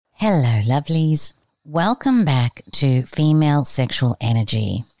Hello, lovelies. Welcome back to Female Sexual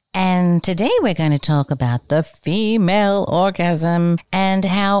Energy. And today we're going to talk about the female orgasm and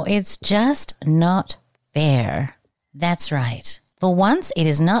how it's just not fair. That's right. For once, it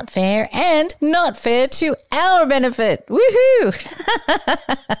is not fair and not fair to our benefit.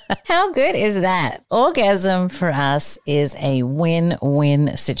 Woohoo! How good is that? Orgasm for us is a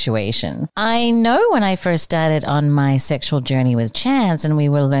win-win situation. I know when I first started on my sexual journey with Chance and we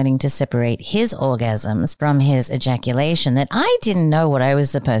were learning to separate his orgasms from his ejaculation that I didn't know what I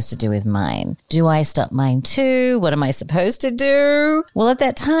was supposed to do with mine. Do I stop mine too? What am I supposed to do? Well, at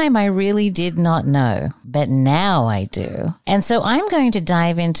that time, I really did not know, but now I do. And so I'm going to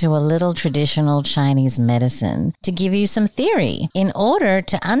dive into a little traditional Chinese medicine to give you some theory in order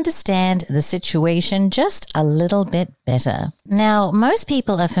to understand the situation just a little bit better. Now, most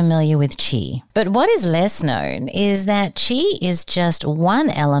people are familiar with qi, but what is less known is that qi is just one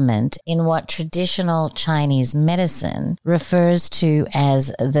element in what traditional Chinese medicine refers to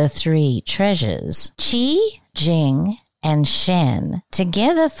as the three treasures. Qi, Jing, and Shen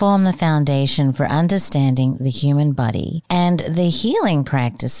together form the foundation for understanding the human body and the healing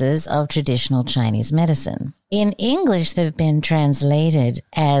practices of traditional Chinese medicine. In English, they've been translated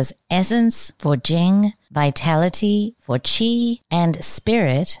as essence for Jing, vitality for Qi, and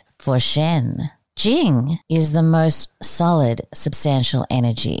spirit for Shen. Jing is the most solid, substantial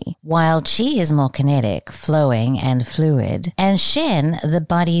energy, while Qi is more kinetic, flowing, and fluid, and Shen, the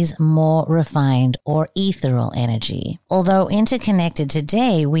body's more refined or ethereal energy. Although interconnected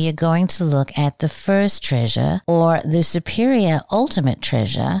today, we are going to look at the first treasure, or the superior ultimate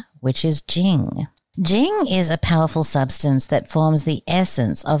treasure, which is Jing. Jing is a powerful substance that forms the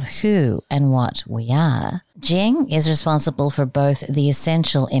essence of who and what we are. Jing is responsible for both the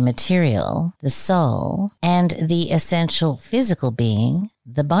essential immaterial, the soul, and the essential physical being,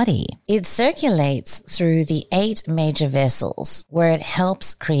 the body. It circulates through the 8 major vessels, where it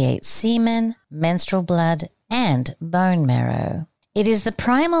helps create semen, menstrual blood, and bone marrow. It is the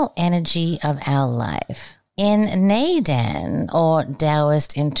primal energy of our life. In Neidan, or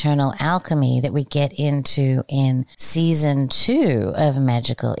Taoist internal alchemy that we get into in season 2 of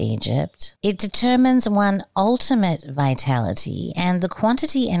Magical Egypt, it determines one ultimate vitality and the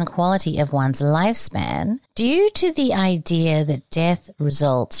quantity and quality of one's lifespan due to the idea that death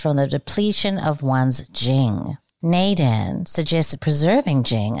results from the depletion of one's Jing. Neidan suggests that preserving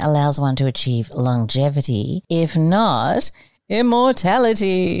Jing allows one to achieve longevity, if not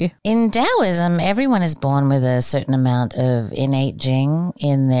immortality. In Taoism, everyone is born with a certain amount of innate Jing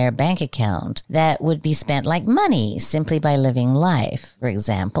in their bank account that would be spent like money simply by living life, for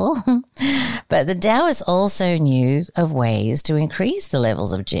example. But the Taoists also knew of ways to increase the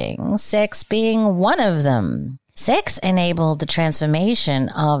levels of Jing, sex being one of them. Sex enabled the transformation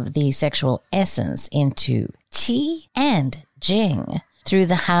of the sexual essence into qi and Jing through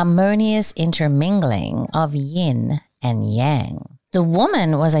the harmonious intermingling of yin and yang. The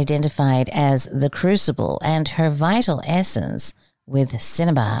woman was identified as the crucible and her vital essence with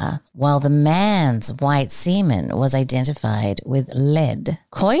cinnabar, while the man's white semen was identified with lead.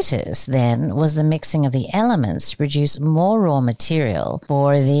 Coitus, then, was the mixing of the elements to produce more raw material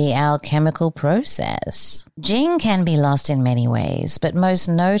for the alchemical process. Jing can be lost in many ways, but most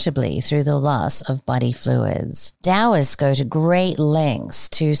notably through the loss of body fluids. Taoists go to great lengths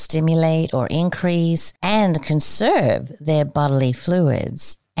to stimulate or increase and conserve their bodily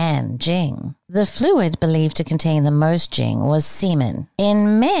fluids and Jing. The fluid believed to contain the most Jing was semen.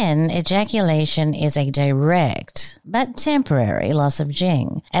 In men, ejaculation is a direct but temporary loss of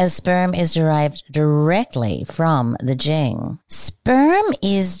Jing, as sperm is derived directly from the Jing. Sperm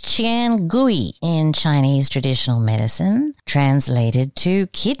is qian gui in Chinese traditional medicine, translated to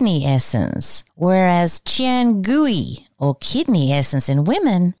kidney essence, whereas qian gui, or kidney essence in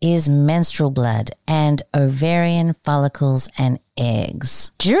women, is menstrual blood and ovarian follicles and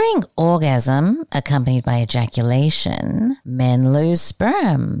eggs. During orgasm, accompanied by ejaculation, men lose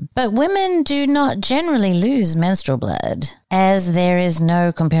sperm, but women do not generally lose menstrual blood. As there is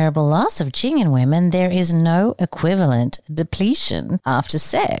no comparable loss of Jing in women, there is no equivalent depletion after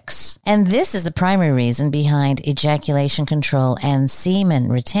sex. And this is the primary reason behind ejaculation control and semen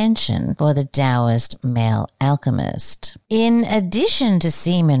retention for the Taoist male alchemist. In addition to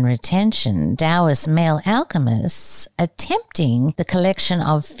semen retention, Taoist male alchemists attempting the collection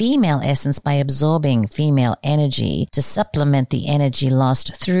of female essence by absorbing female energy to supplement the energy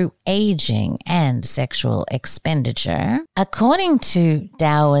lost through aging and sexual expenditure, According to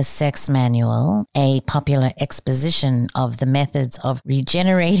Taoist Sex Manual, a popular exposition of the methods of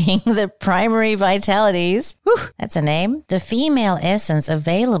regenerating the primary vitalities, that's a name, the female essence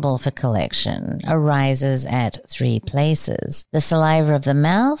available for collection arises at 3 places: the saliva of the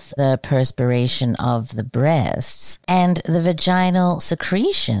mouth, the perspiration of the breasts, and the vaginal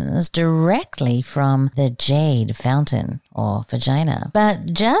secretions directly from the jade fountain or vagina.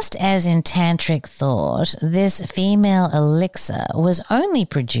 But just as in tantric thought, this female elixir was only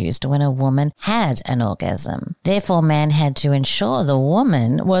produced when a woman had an orgasm. Therefore, man had to ensure the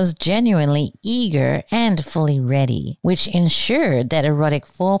woman was genuinely eager and fully ready, which ensured that erotic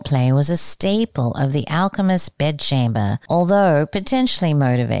foreplay was a staple of the alchemist's bedchamber, although potentially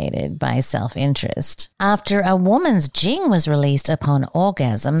motivated by self-interest. After a woman's jing was released upon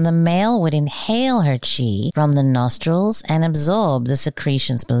orgasm, the male would inhale her qi from the nostrils and absorb the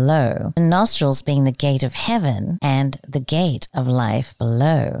secretions below, the nostrils being the gate of heaven and the gate of life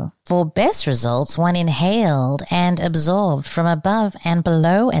below. For best results, one inhaled and absorbed from above and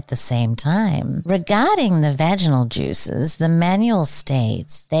below at the same time. Regarding the vaginal juices, the manual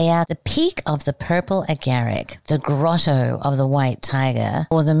states they are the peak of the purple agaric, the grotto of the white tiger,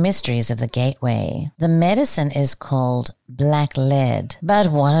 or the mysteries of the gateway. The medicine is called black lead. But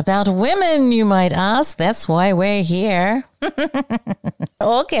what about women, you might ask? That's why we're here.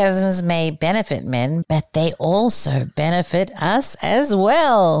 Orgasms may benefit men, but they also benefit us as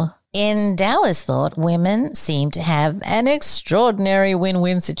well. In Taoist thought, women seem to have an extraordinary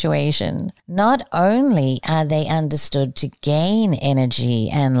win-win situation. Not only are they understood to gain energy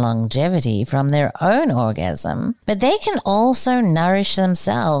and longevity from their own orgasm, but they can also nourish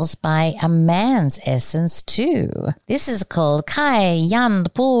themselves by a man's essence too. This is called Kai Yan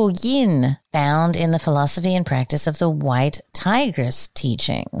Bu Yin, found in the philosophy and practice of the white tigress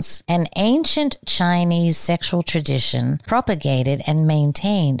teachings, an ancient Chinese sexual tradition propagated and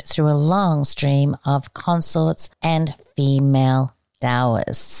maintained through a long stream of consorts and female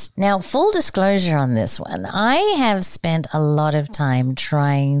Taoists. Now, full disclosure on this one, I have spent a lot of time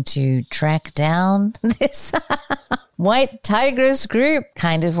trying to track down this white tigress group.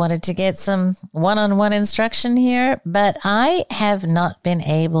 Kind of wanted to get some one-on-one instruction here, but I have not been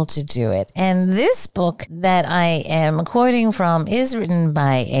able to do it. And this book that I am quoting from is written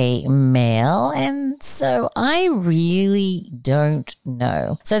by a male, and so I really don't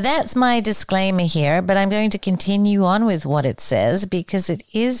know. So that's my disclaimer here, but I'm going to continue on with what it says because it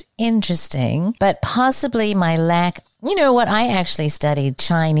is interesting, but possibly my lack. You know what? I actually studied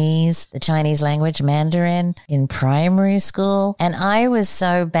Chinese, the Chinese language, Mandarin, in primary school, and I was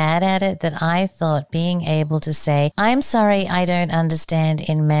so bad at it that I thought being able to say, "I'm sorry, I don't understand"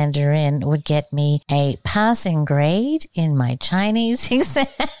 in Mandarin would get me a passing grade in my Chinese exam.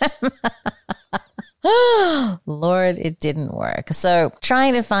 Lord, it didn't work. So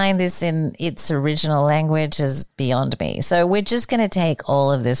trying to find this in its original language is beyond me. So we're just going to take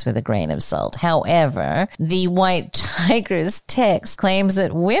all of this with a grain of salt. However, the white tigress text claims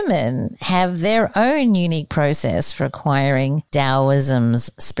that women have their own unique process for acquiring Taoism's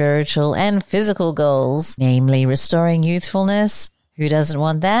spiritual and physical goals, namely restoring youthfulness. Who doesn't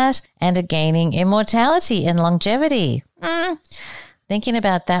want that? And gaining immortality and longevity. Thinking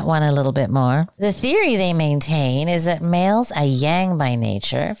about that one a little bit more. The theory they maintain is that males are yang by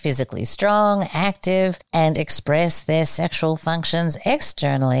nature, physically strong, active, and express their sexual functions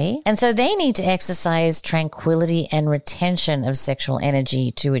externally. And so they need to exercise tranquility and retention of sexual energy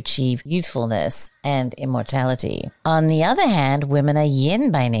to achieve youthfulness and immortality. On the other hand, women are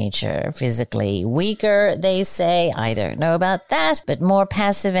yin by nature, physically weaker, they say. I don't know about that, but more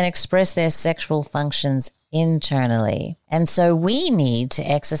passive and express their sexual functions internally. And so we need to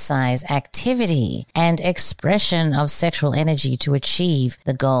exercise activity and expression of sexual energy to achieve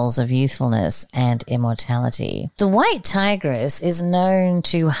the goals of youthfulness and immortality. The white tigress is known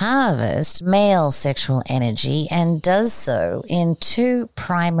to harvest male sexual energy and does so in 2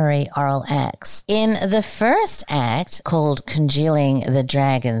 primary oral acts. In the first act, called Congealing the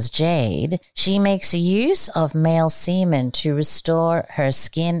Dragon's Jade, she makes use of male semen to restore her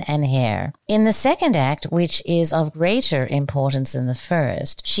skin and hair. In the second act, which is of greater importance than the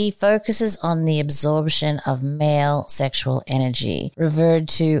first, she focuses on the absorption of male sexual energy, referred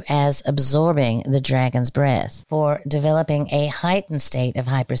to as absorbing the dragon's breath, for developing a heightened state of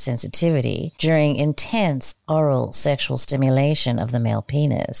hypersensitivity during intense oral sexual stimulation of the male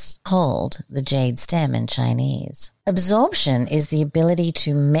penis, called the jade stem in Chinese. Absorption is the ability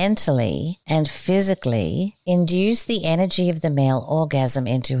to mentally and physically induce the energy of the male orgasm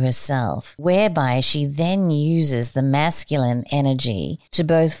into herself, whereby she then uses the masculine energy to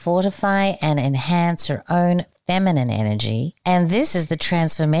both fortify and enhance her own feminine energy, and this is the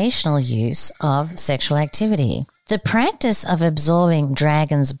transformational use of sexual activity. The practice of absorbing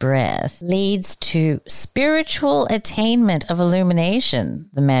dragon's breath leads to spiritual attainment of illumination,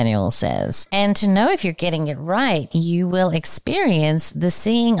 the manual says. And to know if you're getting it right, you will experience the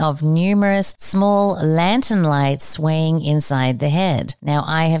seeing of numerous small lantern lights swaying inside the head. Now,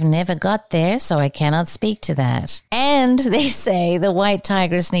 I have never got there, so I cannot speak to that. And they say the white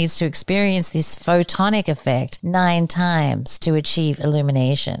tigress needs to experience this photonic effect 9 times to achieve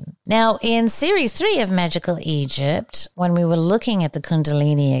illumination. Now, in Series 3 of Magical Egypt, when we were looking at the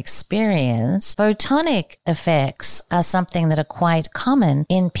Kundalini experience, photonic effects are something that are quite common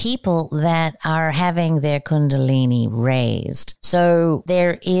in people that are having their Kundalini raised. So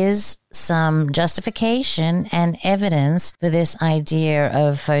there is some justification and evidence for this idea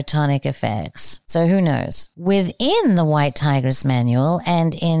of photonic effects. So who knows? Within the White Tigress Manual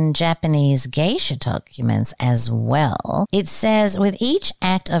and in Japanese geisha documents as well, it says with each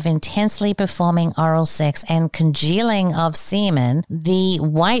act of intensely performing oral sex and congealing of semen, the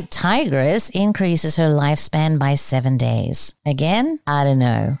White Tigress increases her lifespan by 7 days. Again, I don't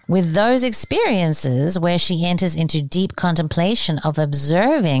know. With those experiences where she enters into deep contemplation of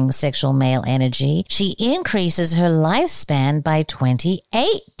observing sexual male energy, she increases her lifespan by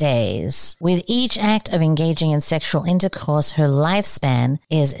 28 days. With each act of engaging in sexual intercourse, her lifespan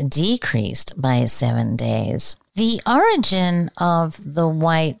is decreased by 7 days. The origin of the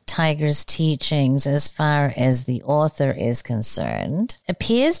White Tiger's teachings, as far as the author is concerned,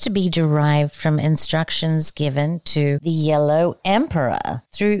 appears to be derived from instructions given to the Yellow Emperor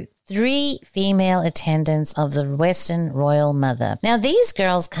through 3 female attendants of the Western Royal Mother. Now, these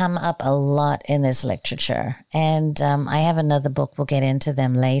girls come up a lot in this literature, and I have another book. We'll get into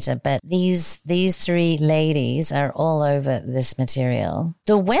them later, but these 3 ladies are all over this material.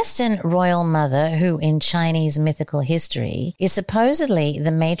 The Western Royal Mother, who in Chinese mythical history is supposedly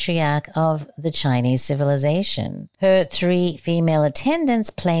the matriarch of the Chinese civilization. Her 3 female attendants,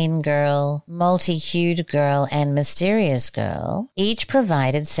 Plain Girl, Multi-Hued Girl, and Mysterious Girl, each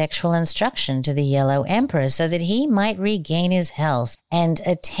provided sexual instruction to the Yellow Emperor so that he might regain his health and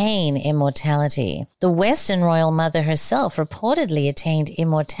attain immortality. The Western Royal Mother herself reportedly attained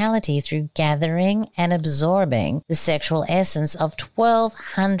immortality through gathering and absorbing the sexual essence of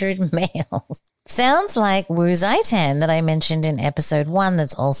 1,200 males. Sounds like Wu Zaitan that I mentioned in episode 1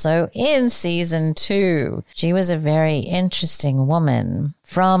 that's also in season 2. She was a very interesting woman.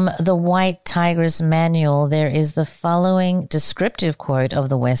 From the White Tigress Manual, there is the following descriptive quote of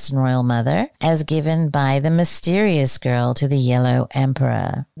the Western Royal Mother as given by the Mysterious Girl to the Yellow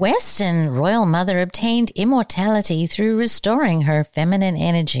Emperor. Western Royal Mother obtained immortality through restoring her feminine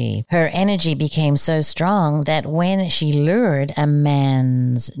energy. Her energy became so strong that when she lured a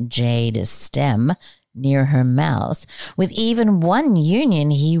man's jade stem near her mouth, with even one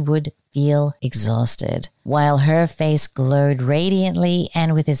union he would feel exhausted, while her face glowed radiantly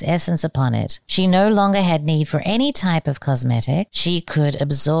and with his essence upon it. She no longer had need for any type of cosmetic. She could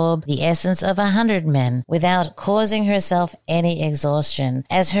absorb the essence of 100 men without causing herself any exhaustion,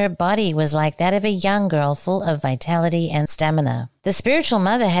 as her body was like that of a young girl full of vitality and stamina. The spiritual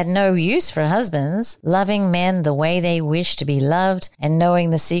mother had no use for husbands, loving men the way they wished to be loved, and knowing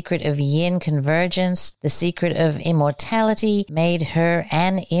the secret of yin convergence, the secret of immortality, made her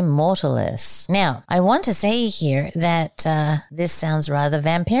an immortalist. Now, I want to say here that this sounds rather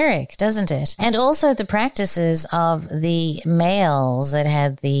vampiric, doesn't it? And also the practices of the males that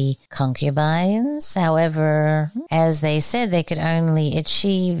had the concubines. However, as they said, they could only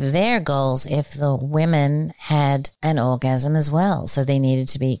achieve their goals if the women had an orgasm as well. So they needed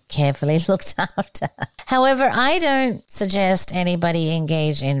to be carefully looked after. However, I don't suggest anybody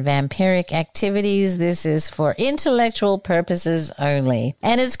engage in vampiric activities. This is for intellectual purposes only.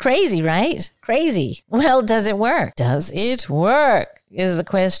 And it's crazy, right? Crazy. Well, does it work? Does it work? Is the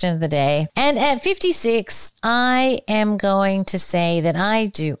question of the day. And at 56, I am going to say that I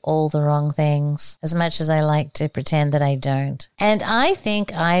do all the wrong things, as much as I like to pretend that I don't. And I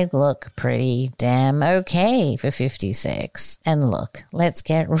think I look pretty damn okay for 56. And look, let's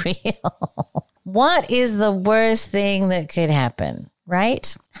get real. What is the worst thing that could happen,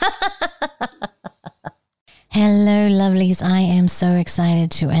 right? Hello, lovelies. I am so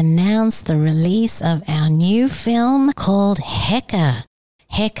excited to announce the release of our new film called Heka.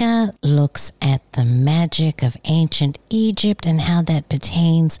 Heka looks at the magic of ancient Egypt and how that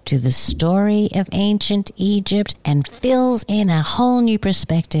pertains to the story of ancient Egypt and fills in a whole new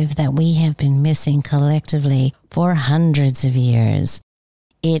perspective that we have been missing collectively for hundreds of years.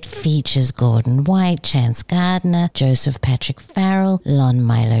 It features Gordon White, Chance Gardner, Joseph Patrick Farrell, Lon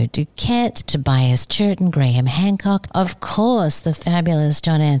Milo Duquette, Tobias Churton, Graham Hancock, of course, the fabulous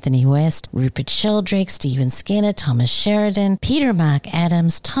John Anthony West, Rupert Sheldrake, Stephen Skinner, Thomas Sheridan, Peter Mark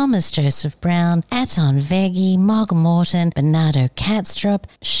Adams, Thomas Joseph Brown, Aton Veggie, Mog Morton, Bernardo Katztrop,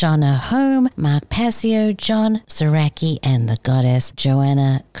 Shona Home, Mark Passio, John Saraki, and the goddess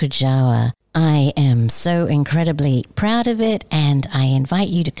Joanna Kujawa. I am so incredibly proud of it, and I invite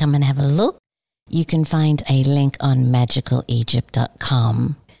you to come and have a look. You can find a link on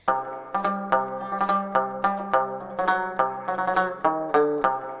magicalegypt.com.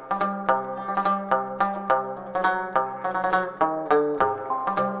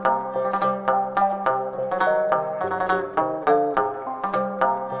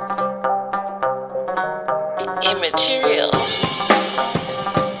 Immaterial.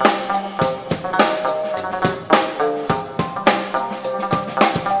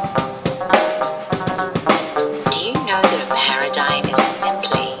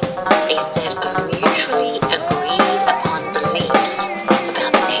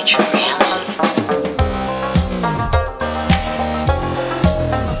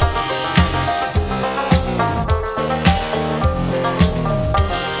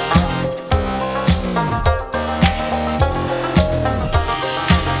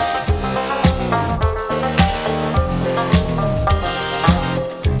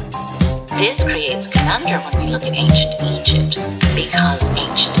 This creates a conundrum when we look at ancient Egypt, because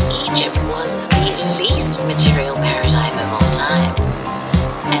ancient Egypt was the least material paradigm of all time.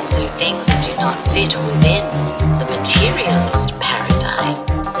 And so things that do not fit within the materialist paradigm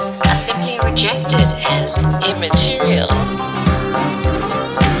are simply rejected as immaterial.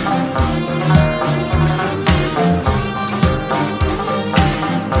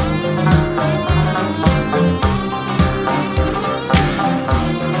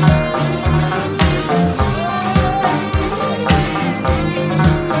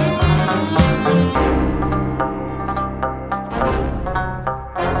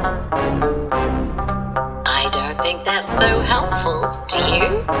 I don't think that's so helpful, do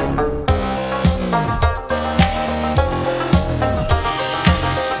you?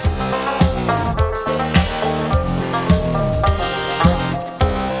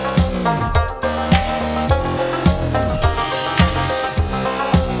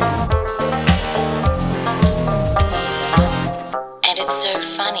 And it's so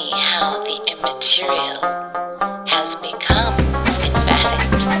funny how the immaterial has become, in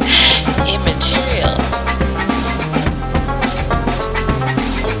fact, immaterial.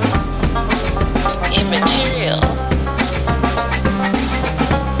 Immaterial.